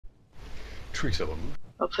Tricks of them.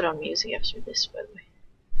 I'll put on music after this, by the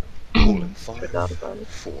way. All in 5, Forgot about it.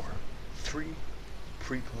 4, 3,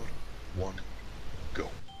 pre-pod, 1, go.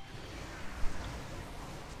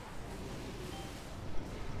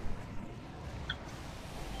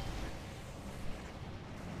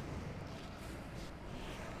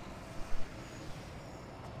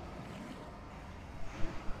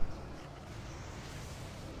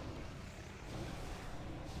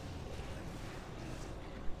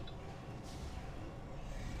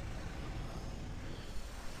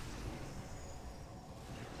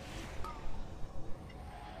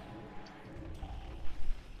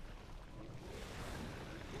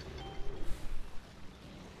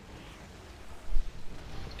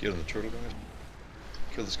 Get on the turtle, guys.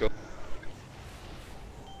 Kill the skull.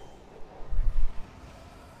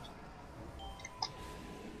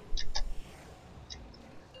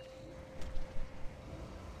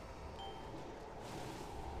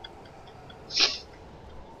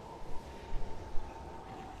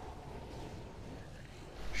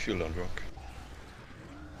 Shield on rock.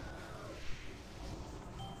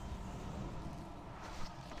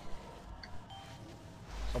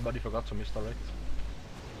 Somebody forgot to misdirect.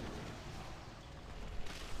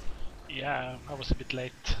 Yeah, I was a bit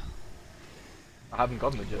late. I haven't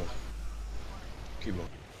gotten it yet. Keep on.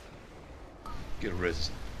 Get a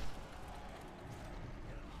res.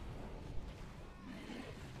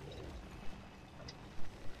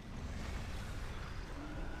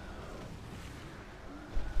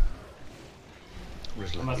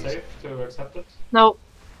 Am I safe to accept it? No.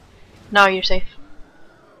 Now you're safe.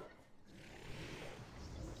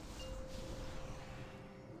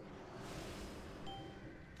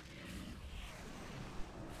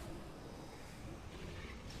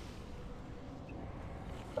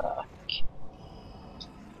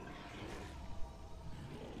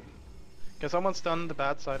 Can someone stun the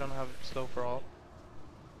bat so I don't have slow for all?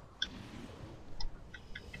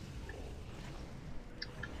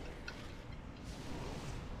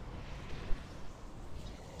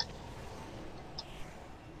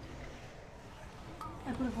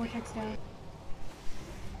 I put a vortex down.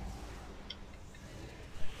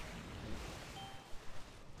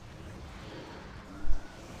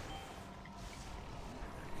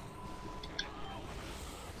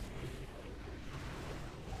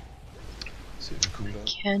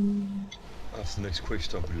 Can... After the next quick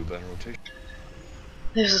stop, we do a banner rotation.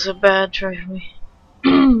 This is a bad try for me.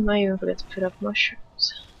 I even forgot to put up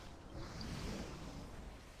mushrooms.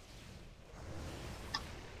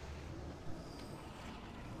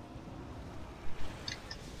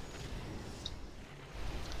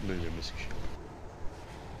 Lily missing shield.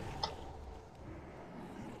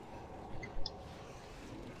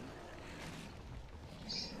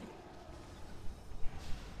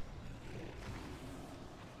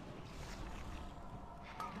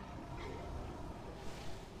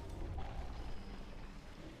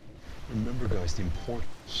 Remember, guys, the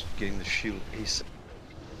importance of getting the shield ASAP.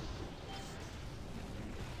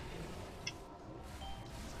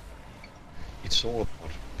 It's all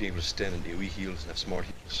about being able to stand in AoE heals and have smart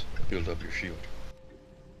heals. Build up your shield.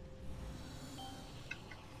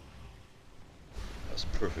 That's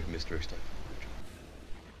perfect misdirect time.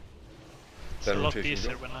 It's a lot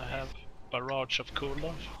easier when I have barrage of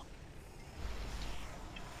cooldown.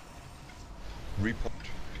 Repot.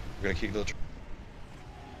 We're gonna kick the other.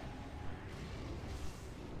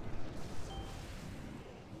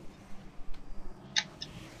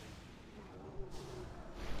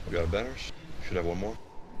 We got banners. Should have one more.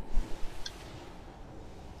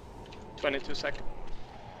 22 seconds.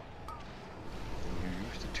 And you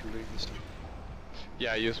used it too late this time.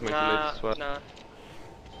 Yeah, I used my too late as well. Nah.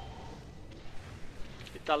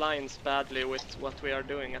 It aligns badly with what we are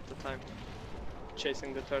doing at the time.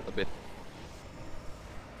 Chasing the turtle. A bit.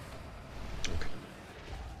 Okay.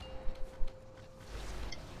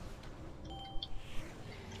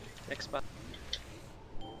 Next bat.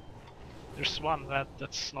 There's one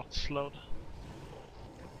that's not slowed.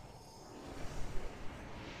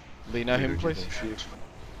 Lena him, please.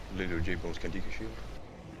 Lily or J-Bones can take a shield.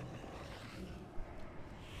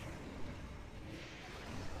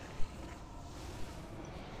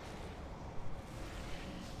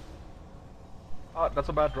 Ah, that's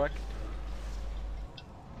a bad drag.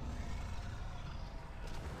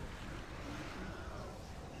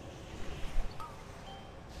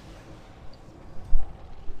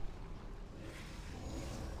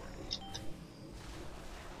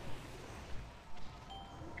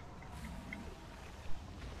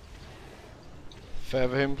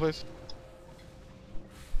 Favor him, please.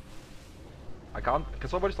 I can't. Can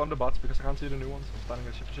somebody stun the bots because I can't see the new ones? I'm standing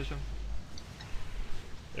in a ship position.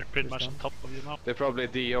 They're pretty much on top of you now. They probably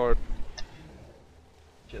D or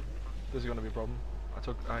Shit. This is gonna be a problem.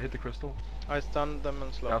 I hit the crystal. I stunned them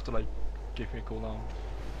and You slow. have to like give me a cooldown.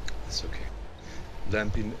 It's okay.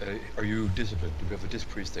 Lampin, are you disciplined? Do we have a disc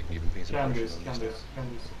priest that can even paint some Can action this, on can this? this,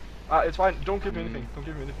 can this. It's fine. Don't give me anything. Don't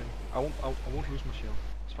give me anything. I won't lose my shield.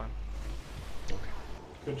 It's fine. Okay.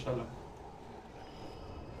 Good challenge.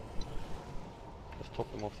 Just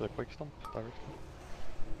top them off the quick stomp directly.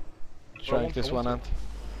 trying this one out.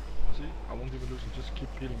 See, I won't even lose it. Just keep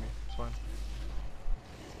healing me. It's fine.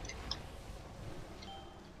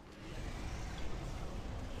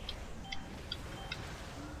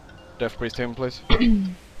 Death priest him, please.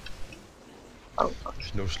 Oh fuck.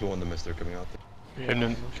 There's no slow on them as they're coming out there. And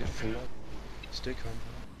then Get full life. Stay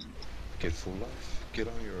calm. Get full life. Get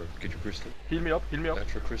your crystal. Heal me up. Heal me up.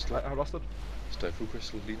 Atra crystal. I lost it. Stifle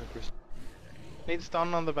crystal. Lena crystal. Need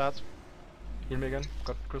stun on the bats. Heal me again.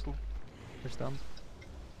 Got crystal. You're stunned.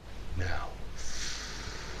 Now.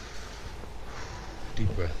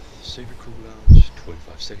 Deep breath. Save your cooldowns.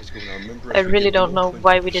 25 seconds go now. Remember, I if we really get don't below know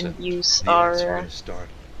why we 20%, didn't use the our ants are gonna start.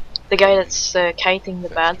 the guy that's kiting the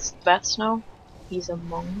bats now. He's a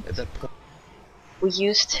monk. At that point, We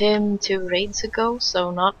used him 2 raids ago,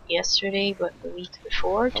 so not yesterday, but the week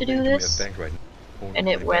before how to many do we have this. banked right now? And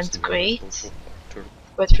it Only went casting our great. social turtle.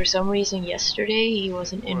 But for some reason yesterday he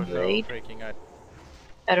wasn't in raid.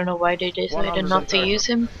 I don't know why they decided not to use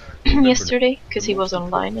him yesterday, because he was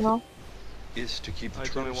online and all. Is to keep the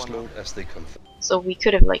turtles slowed as they come fast. So we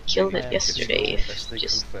could have like killed it Get yesterday slowed as if they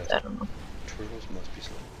just, come fast. I don't know. Turtles must be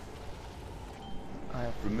slow.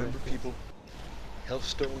 Remember, people, health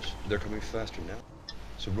stones, they're coming faster now.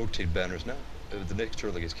 So rotate banners now. The next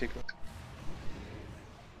turtle that gets kicked off.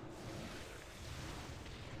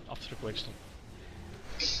 After the quick stomp.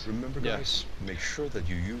 Remember, guys, make sure that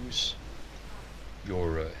you use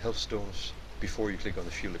your health stones before you click on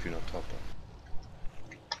the shield if you're not topped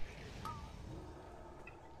off.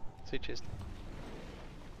 See chest.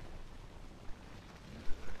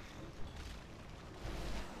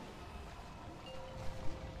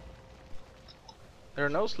 There are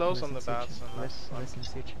no slows on the bats unless.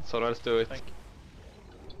 So let's do it. Thank you.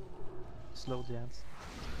 Slow the ants.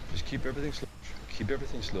 Just keep everything slow. Keep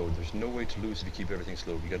everything slow. There's no way to lose if you keep everything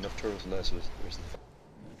slow. You got enough turtles to last the rest of the fight.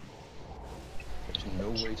 There's no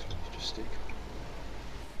way to lose. Just stay calm.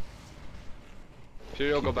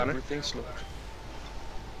 Cheerio, go Keep banner. everything slow.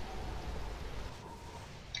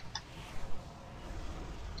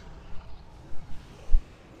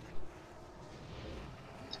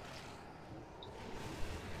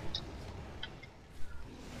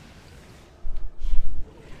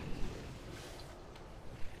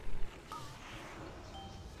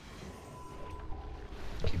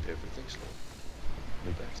 Keep everything slow.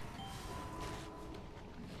 Move back.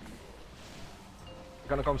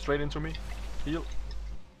 Gonna come straight into me. Heal.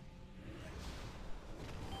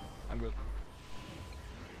 I'm good.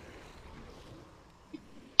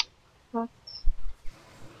 What?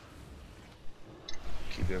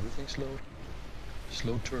 Keep everything slow.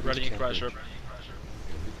 Slow turtles. Ready can't crash break. up.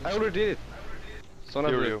 Everything I slow. already did it. So now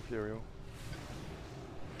Furio.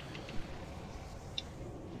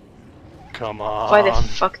 Come on. Why the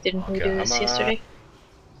fuck didn't we do Come this on. yesterday?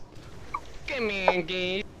 Come on,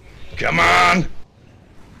 Gabe. Come on!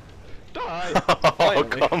 Die. Oh,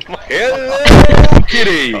 come on. Hello,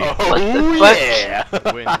 kitty! What the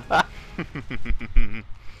fuck? Win.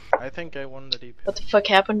 I think I won the DP. What the fuck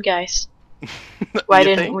happened, guys? Why You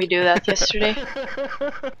didn't think? we do that yesterday?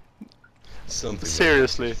 Something.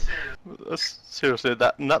 Seriously. Seriously,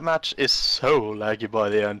 that match is so laggy by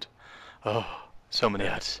the end. Oh, so many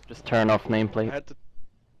ads. Just turn off I nameplate. had to.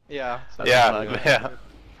 Yeah. so Yeah, that's like- yeah.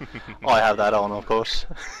 I have that on, of course.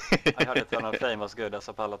 I hörde att Tunnel Flame was good,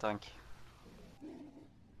 alltså på alla tank.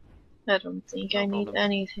 I don't think I need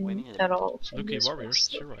anything at all from Lucky this Warriors,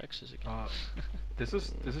 monster. 0 X's again. This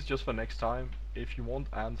is just for next time. If you want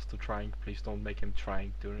Ants to trank, please don't make him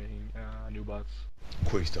trank during new bots.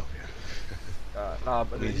 Quick stop, yeah. Nah, I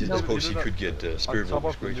but mean, he- I suppose he he did could that get on Spirit top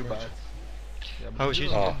Warriors of the great new range. bats. Yeah, but How is he he?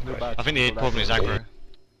 did it on Oh, new right. bats I think the 8 for problem is that. aggro.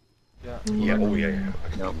 Yeah. Yeah, oh yeah, yeah. I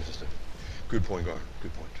can Nope. resist it. Good point, Gar.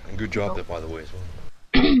 Good point. And good job, that, by the way, as well.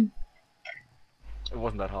 It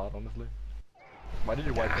wasn't that hard, honestly. Why did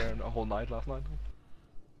you wipe there a whole night last night?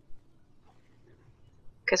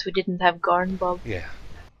 Because we didn't have Garn Bob. Yeah.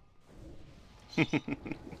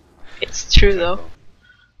 It's true though.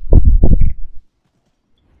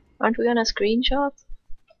 Aren't we gonna screenshot?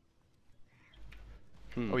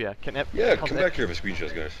 Oh yeah, Yeah, come back here for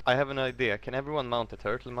screenshots, guys. I have an idea. Can everyone mount a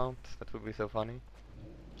turtle mount? That would be so funny.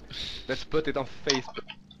 Let's put it on Facebook.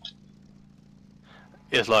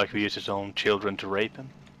 It's like we use his own children to rape him.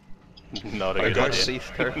 Not a I good got idea. These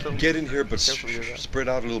turtles. Get in here, but Careful with that. spread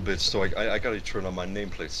out a little bit. So I gotta turn on my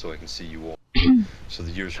nameplate so I can see you all. So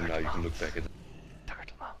the years from now you can look back at it.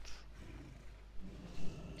 Turtle mounts.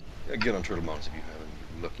 Yeah, get on turtle mounts if you haven't.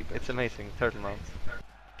 You're lucky. It's amazing. Turtle mounts.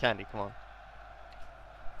 Candy, come on.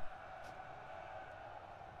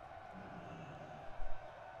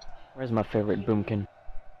 Where's my favorite Boomkin?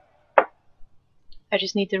 I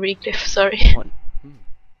just need the reglyph, sorry.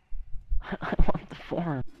 I want the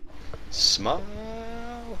form. Smile.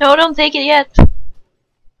 No, don't take it yet!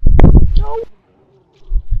 No!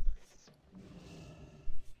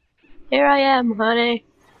 Here I am, honey.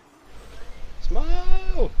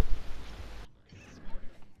 Smile.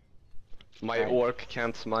 My orc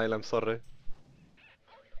can't smile, I'm sorry.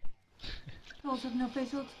 Also have no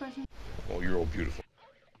facial expression. Oh, you're all beautiful.